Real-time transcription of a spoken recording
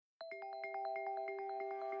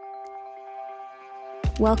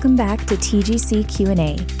Welcome back to TGC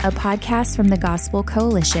Q&A, a podcast from the Gospel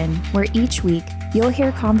Coalition, where each week you'll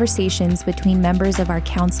hear conversations between members of our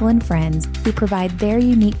council and friends who provide their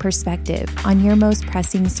unique perspective on your most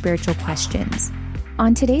pressing spiritual questions.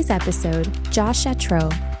 On today's episode, Josh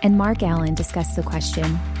Chatroux and Mark Allen discuss the question,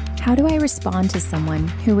 how do I respond to someone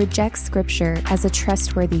who rejects Scripture as a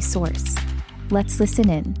trustworthy source? Let's listen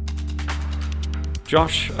in.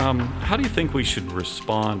 Josh, how do you think we should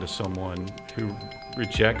respond to someone who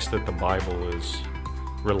rejects that the Bible is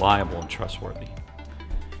reliable and trustworthy?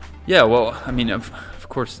 Yeah, well, I mean, of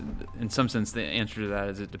course, in some sense, the answer to that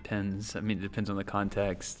is it depends. I mean, it depends on the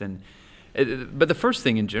context. But the first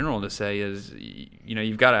thing in general to say is,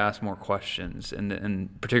 you've got to ask more questions.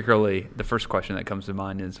 And particularly the first question that comes to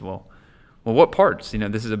mind is, well, what parts?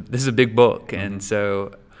 This is a big book. Mm-hmm. And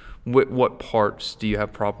so what parts do you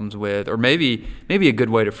have problems with? Or maybe a good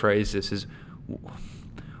way to phrase this is,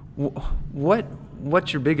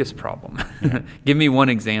 what's your biggest problem? Yeah. Give me one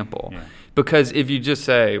example. Yeah. Because if you just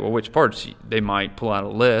say, well, which parts, they might pull out a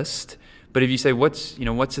list. But if you say, what's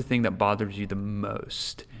the thing that bothers you the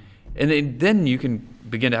most? And then you can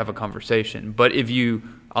begin to have a conversation. But if you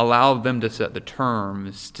allow them to set the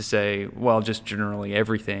terms to say, well, just generally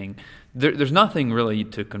everything, there's nothing really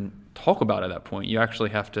to talk about at that point. You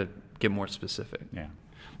actually have to get more specific. Yeah.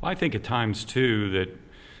 Well, I think at times, too, that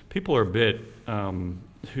people are a bit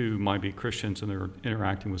who might be Christians and they're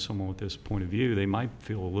interacting with someone with this point of view, they might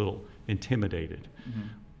feel a little intimidated.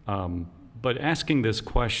 Mm-hmm. But asking this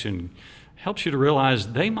question helps you to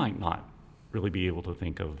realize they might not really be able to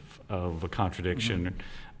think of a contradiction.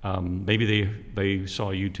 Mm-hmm. Maybe they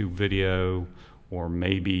saw a YouTube video, or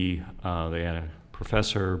maybe they had a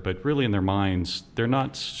professor, but really in their minds they're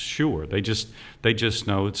not sure. They just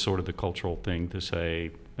know it's sort of the cultural thing to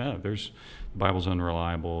say, the Bible's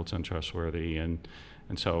unreliable, it's untrustworthy, and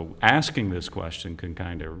so asking this question can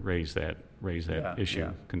kind of raise that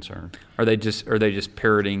issue, concern. Are they just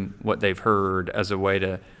parroting what they've heard as a way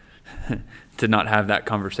to not have that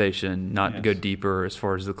conversation, not go deeper as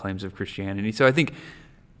far as the claims of Christianity? So I think,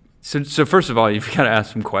 so first of all, you've got to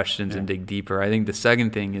ask some questions and dig deeper. I think the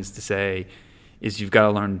second thing is to say, you've got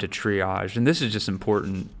to learn to triage. And this is just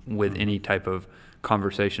important with any type of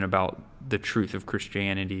conversation about the truth of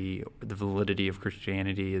Christianity, the validity of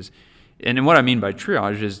Christianity is. And what I mean by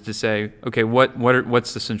triage is to say, okay,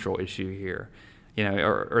 what's the central issue here?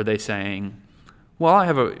 Are they saying, well, I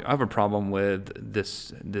have a problem with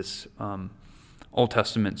this Old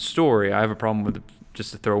Testament story. I have a problem with,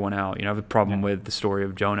 just to throw one out, I have a problem with the story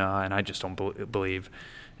of Jonah, and I just don't believe,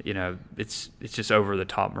 it's just over the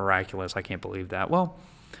top miraculous. I can't believe that. Well,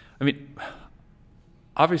 I mean,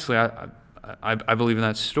 obviously, I believe in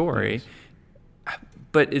that story. Yes.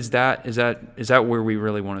 But is that where we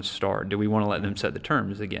really want to start? Do we want to let them set the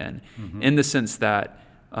terms again? Mm-hmm. In the sense that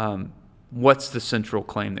what's the central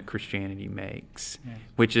claim that Christianity makes,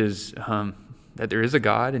 which is that there is a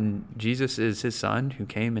God and Jesus is his son who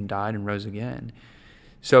came and died and rose again.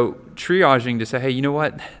 So triaging to say, hey, you know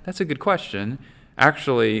what? That's a good question.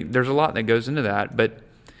 Actually, there's a lot that goes into that, but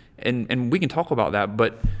and we can talk about that,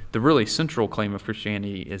 but the really central claim of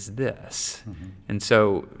Christianity is this. Mm-hmm. And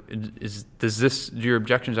so do your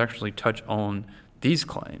objections actually touch on these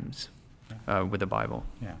claims with the Bible?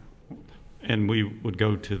 Yeah. And we would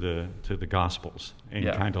go to the Gospels and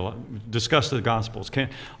kind of discuss the Gospels.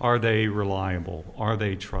 Are they reliable? Are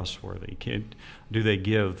they trustworthy? Do they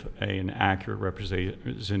give an accurate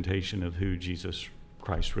representation of who Jesus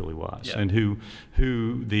Christ really was, and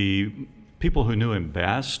who the people who knew him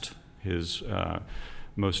best, his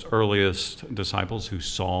most earliest disciples who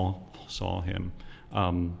saw him.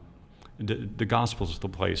 The Gospels is the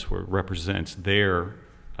place where it represents their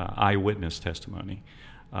eyewitness testimony.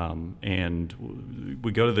 And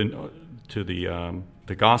we go to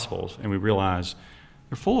the Gospels and we realize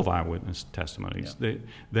they're full of eyewitness testimonies.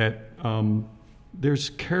 There's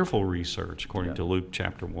careful research, according to Luke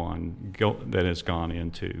chapter 1, that has gone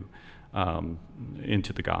into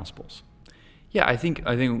the Gospels. Yeah, I think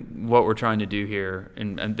what we're trying to do here,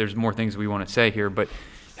 and there's more things we want to say here, but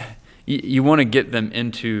you want to get them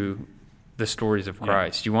into the stories of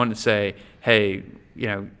Christ. You want to say, hey,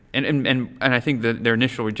 and I think that their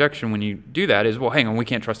initial rejection when you do that is, well, hang on, we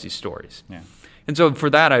can't trust these stories. Yeah. And so for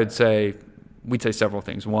that, we'd say several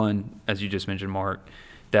things. One, as you just mentioned, Mark,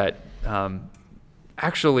 that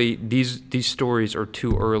actually these stories are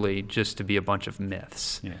too early just to be a bunch of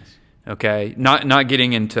myths. Yes. Okay, not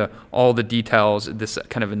getting into all the details at this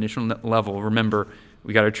kind of initial level. Remember,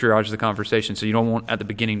 we got to triage the conversation, so you don't want at the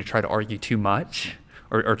beginning to try to argue too much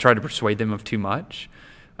or try to persuade them of too much,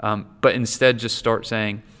 but instead just start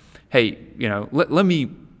saying, hey, let me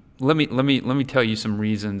let me tell you some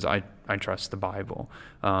reasons I trust the Bible.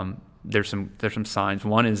 There's some signs.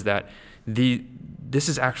 One is that this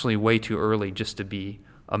is actually way too early just to be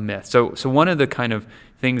a myth. So one of the kind of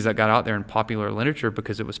things that got out there in popular literature,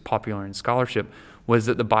 because it was popular in scholarship, was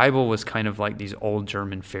that the Bible was kind of like these old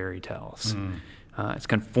German fairy tales. It's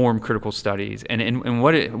kind of formed critical studies, and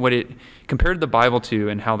what it compared the Bible to,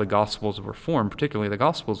 and how the Gospels were formed, particularly the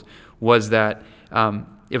Gospels, was that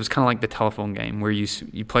it was kind of like the telephone game, where you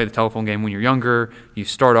play the telephone game when you're younger. You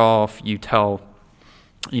start off, you tell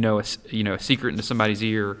a secret into somebody's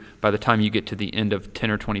ear. By the time you get to the end of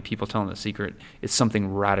 10 or 20 people telling the secret, it's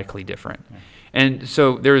something radically different. Yeah. And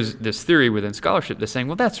so there's this theory within scholarship that's saying,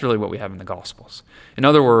 well, that's really what we have in the Gospels. In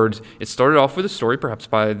other words, it started off with a story, perhaps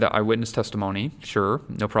by the eyewitness testimony. Sure,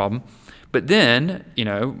 no problem. But then,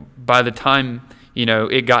 by the time,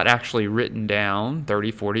 it got actually written down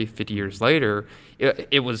 30, 40, 50 years later,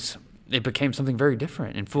 it became something very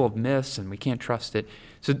different and full of myths, and we can't trust it.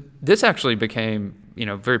 So this actually became,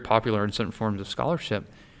 very popular in certain forms of scholarship.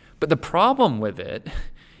 But the problem with it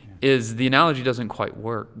is the analogy doesn't quite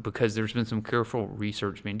work, because there's been some careful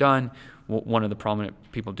research being done. One of the prominent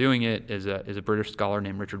people doing it is a British scholar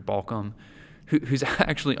named Richard Balcombe, who's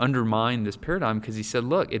actually undermined this paradigm, because he said,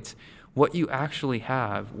 look, it's what you actually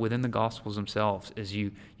have within the Gospels themselves is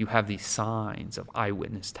you have these signs of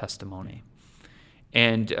eyewitness testimony.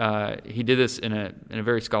 And he did this in a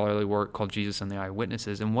very scholarly work called Jesus and the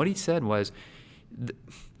Eyewitnesses. And what he said was,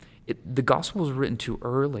 the Gospel was written too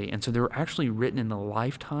early, and so they were actually written in the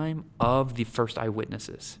lifetime of the first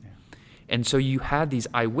eyewitnesses. Yeah. And so you had these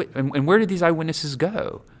and where did these eyewitnesses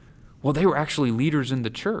go? Well, they were actually leaders in the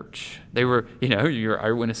church. They were, you're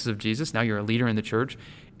eyewitnesses of Jesus, now you're a leader in the church.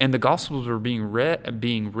 And the Gospels were being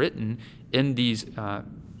written in these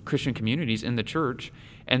Christian communities in the church.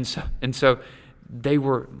 And so they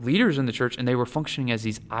were leaders in the church, and they were functioning as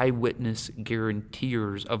these eyewitness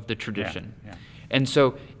guarantors of the tradition. Yeah. And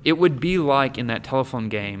so it would be like in that telephone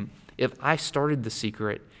game, if I started the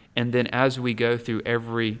secret, and then as we go through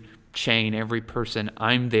every chain, every person,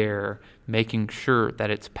 I'm there making sure that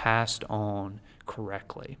it's passed on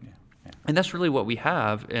correctly. Yeah. Yeah. And that's really what we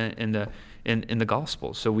have in the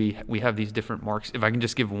Gospels. So we have these different marks. If I can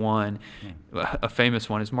just give one, a famous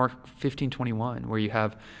one is Mark 15:21, where you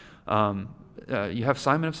have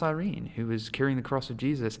Simon of Cyrene, who is carrying the cross of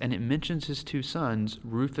Jesus, and it mentions his two sons,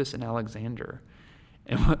 Rufus and Alexander.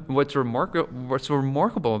 And what's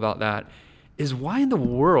remarkable about that is, why in the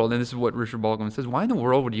world, and this is what Richard Balcombe says, why in the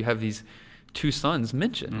world would you have these two sons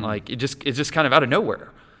mentioned? Like, it's just kind of out of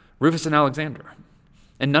nowhere, Rufus and Alexander.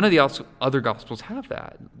 And none of the other Gospels have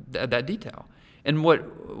that detail. And what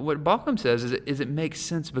Balcombe says is it makes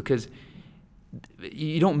sense, because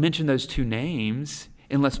you don't mention those two names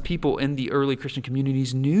unless people in the early Christian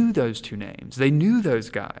communities knew those two names. They knew those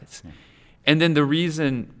guys. Yeah. And then the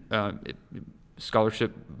reason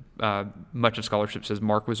scholarship, much of scholarship says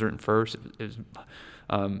Mark was written first.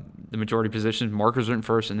 The majority position, Mark was written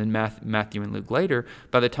first, and then Matthew and Luke later.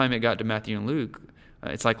 By the time it got to Matthew and Luke,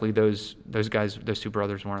 it's likely those guys, those two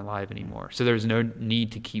brothers, weren't alive anymore. So there's no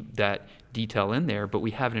need to keep that detail in there, but we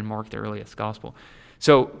have it in Mark, the earliest gospel.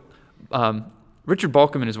 So Richard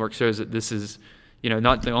Balcombe in his work shows that this is,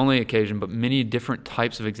 not the only occasion, but many different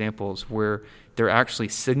types of examples where they're actually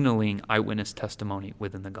signaling eyewitness testimony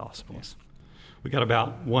within the Gospels. We got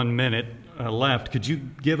about 1 minute left. Could you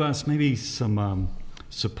give us maybe some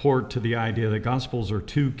support to the idea that Gospels are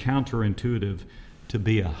too counterintuitive to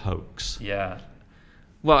be a hoax? Yeah.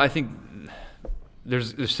 Well, I think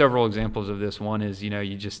there's several examples of this. One is,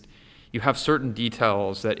 you have certain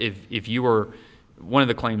details that if you were, one of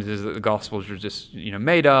the claims is that the Gospels are just,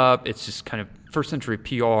 made up. It's just kind of first century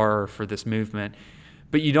PR for this movement.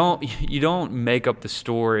 But you don't make up the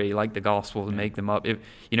story like the Gospels and make them up. It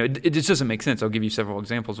just doesn't make sense. I'll give you several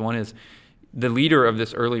examples. One is the leader of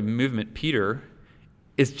this early movement, Peter,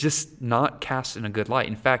 is just not cast in a good light.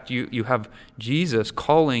 In fact, you have Jesus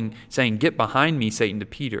saying, "Get behind me, Satan," to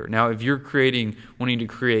Peter. Now, if you're wanting to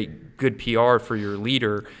create good PR for your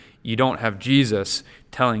leader, you don't have Jesus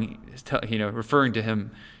referring to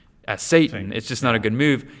him as Satan. It's just not a good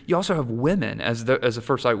move. You also have women as the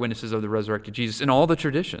first eyewitnesses of the resurrected Jesus in all the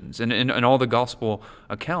traditions and in all the gospel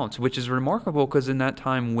accounts, which is remarkable because in that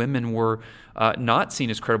time women were not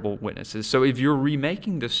seen as credible witnesses. So if you're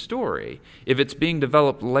remaking the story, if it's being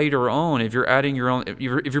developed later on, if you're adding your own, if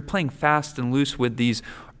you're playing fast and loose with these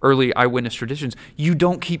early eyewitness traditions, you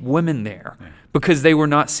don't keep women there because they were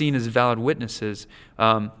not seen as valid witnesses.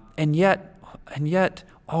 And yet,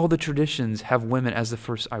 all the traditions have women as the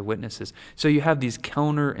first eyewitnesses. So you have these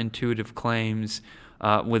counterintuitive claims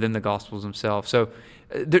within the Gospels themselves. So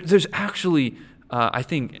there's actually I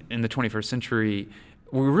think in the 21st century,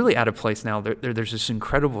 we're really at a place now. There's this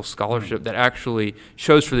incredible scholarship that actually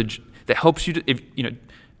shows that helps you to.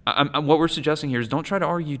 What we're suggesting here is don't try to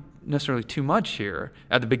argue necessarily too much here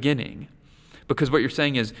at the beginning, because what you're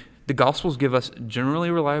saying is the Gospels give us generally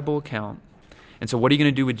reliable account, and so what are you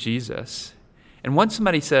going to do with Jesus? And once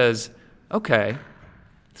somebody says, okay,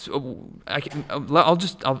 so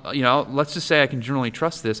let's just say I can generally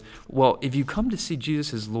trust this. Well, if you come to see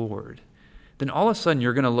Jesus as Lord, then all of a sudden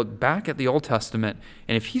you're going to look back at the Old Testament,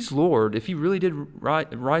 and if he's Lord, if he really did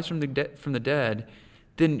rise from the dead,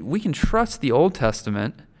 then we can trust the Old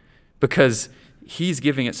Testament because he's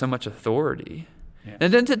giving it so much authority. Yeah.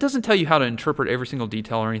 And then it doesn't tell you how to interpret every single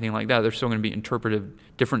detail or anything like that. There's still going to be interpretive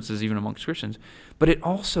differences even amongst Christians. But it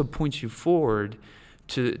also points you forward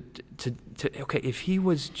to okay, if he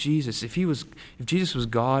was Jesus, if Jesus was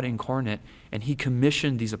God incarnate, and he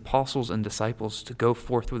commissioned these apostles and disciples to go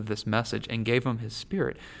forth with this message and gave them his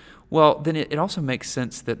Spirit, well, then it also makes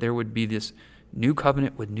sense that there would be this new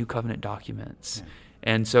covenant with new covenant documents. Yeah.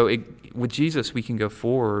 And so with Jesus, we can go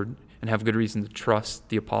forward and have good reason to trust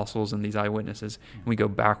the apostles and these eyewitnesses, and we go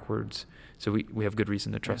backwards, so we have good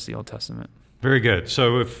reason to trust the Old Testament. Very good.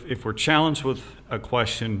 So if we're challenged with a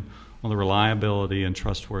question on the reliability and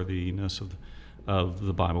trustworthiness of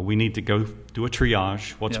the Bible, we need to go do a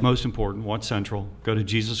triage. What's most important? What's central? Go to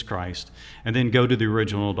Jesus Christ, and then go to the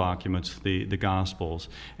original documents, the Gospels,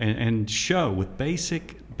 and show with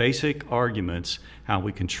basic arguments how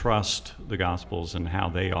we can trust the Gospels and how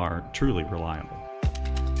they are truly reliable.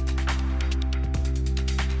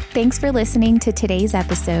 Thanks for listening to today's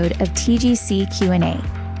episode of TGC Q&A.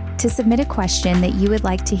 To submit a question that you would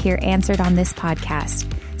like to hear answered on this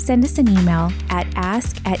podcast, send us an email at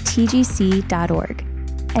ask@tgc.org.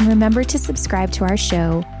 And remember to subscribe to our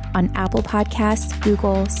show on Apple Podcasts,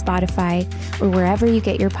 Google, Spotify, or wherever you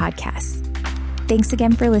get your podcasts. Thanks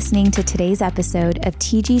again for listening to today's episode of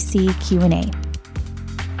TGC Q&A.